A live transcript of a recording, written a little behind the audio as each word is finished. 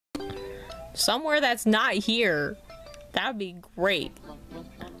Somewhere that's not here. That would be great.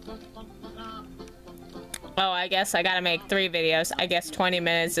 Oh, I guess I gotta make 3 videos. I guess 20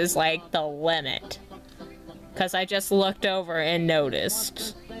 minutes is like the limit. Because I just looked over and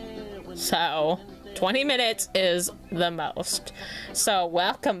noticed. So, 20 minutes is the most. So,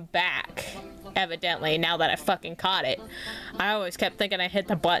 welcome back. Evidently, now that I fucking caught it. I always kept thinking I hit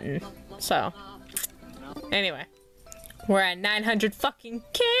the button. So, anyway. We're at 900 fucking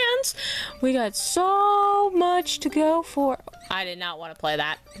cans. We got so much to go for. I did not want to play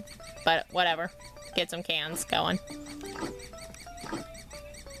that. But, whatever. Get some cans going.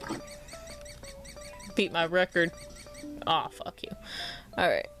 Beat my record. Aw, fuck you.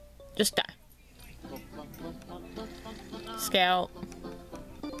 Alright. Just die. Scout.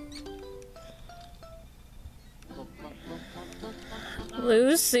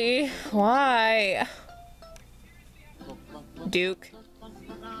 Lucy, why? Duke.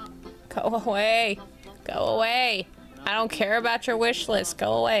 Go away. Go away. I don't care about your wish list.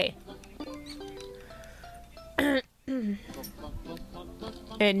 Go away.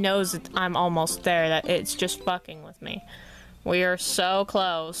 It knows that I'm almost there, that it's just fucking with me. We are so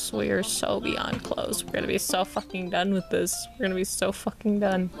close. We are so beyond close. We're gonna be so fucking done with this. We're gonna be so fucking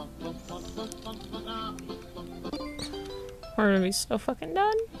done. We're gonna be so fucking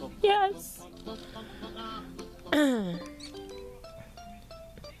done. Yes.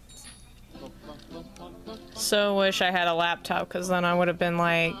 So wish I had a laptop, because then I would have been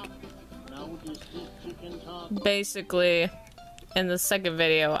like... Basically, in the second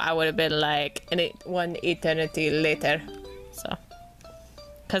video, I would have been like, one eternity later. So.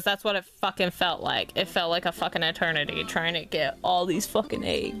 Because that's what it fucking felt like. It felt like a fucking eternity trying to get all these fucking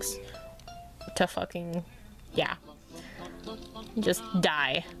eggs to fucking... Yeah. Just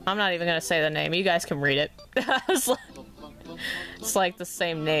die. I'm not even gonna say the name. You guys can read it. It's like the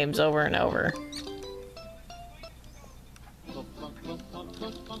same names over and over.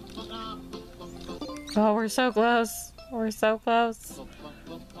 Oh, we're so close. We're so close.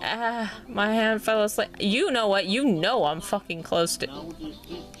 Ah, my hand fell asleep. You know what? You know I'm fucking close to...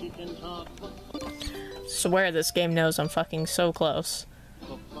 Swear this game knows I'm fucking so close.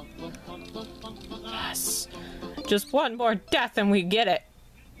 Yes. Just one more death and we get it.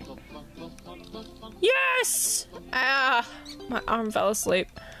 Yes! Ah, my arm fell asleep.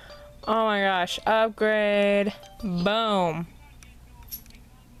 Oh my gosh. Upgrade. Boom.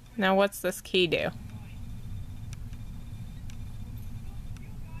 Now what's this key do?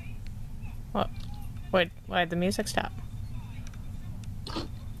 What? Wait, why'd the music stop?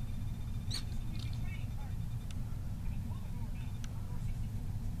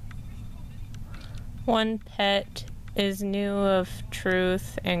 One pet is new of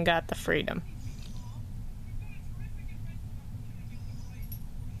truth and got the freedom.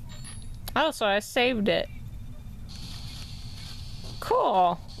 Oh, so I saved it.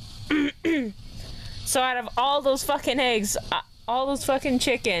 Cool. So out of all those fucking eggs, all those fucking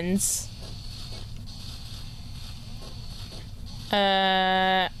chickens,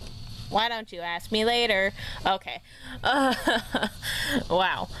 why don't you ask me later? Okay.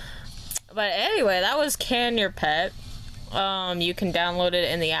 Wow. But anyway, that was Can Your Pet. You can download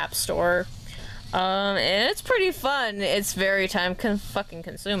it in the App Store. And it's pretty fun. It's very fucking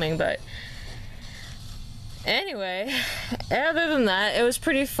consuming, but anyway, other than that, it was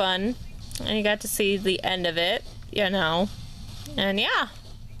pretty fun. And you got to see the end of it, you know. And yeah,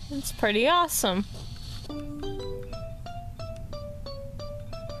 it's pretty awesome.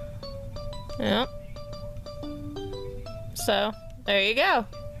 Yep. So, there you go.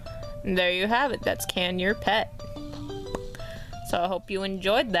 And there you have it. That's Can Your Pet. So I hope you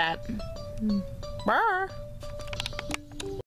enjoyed that. Brr.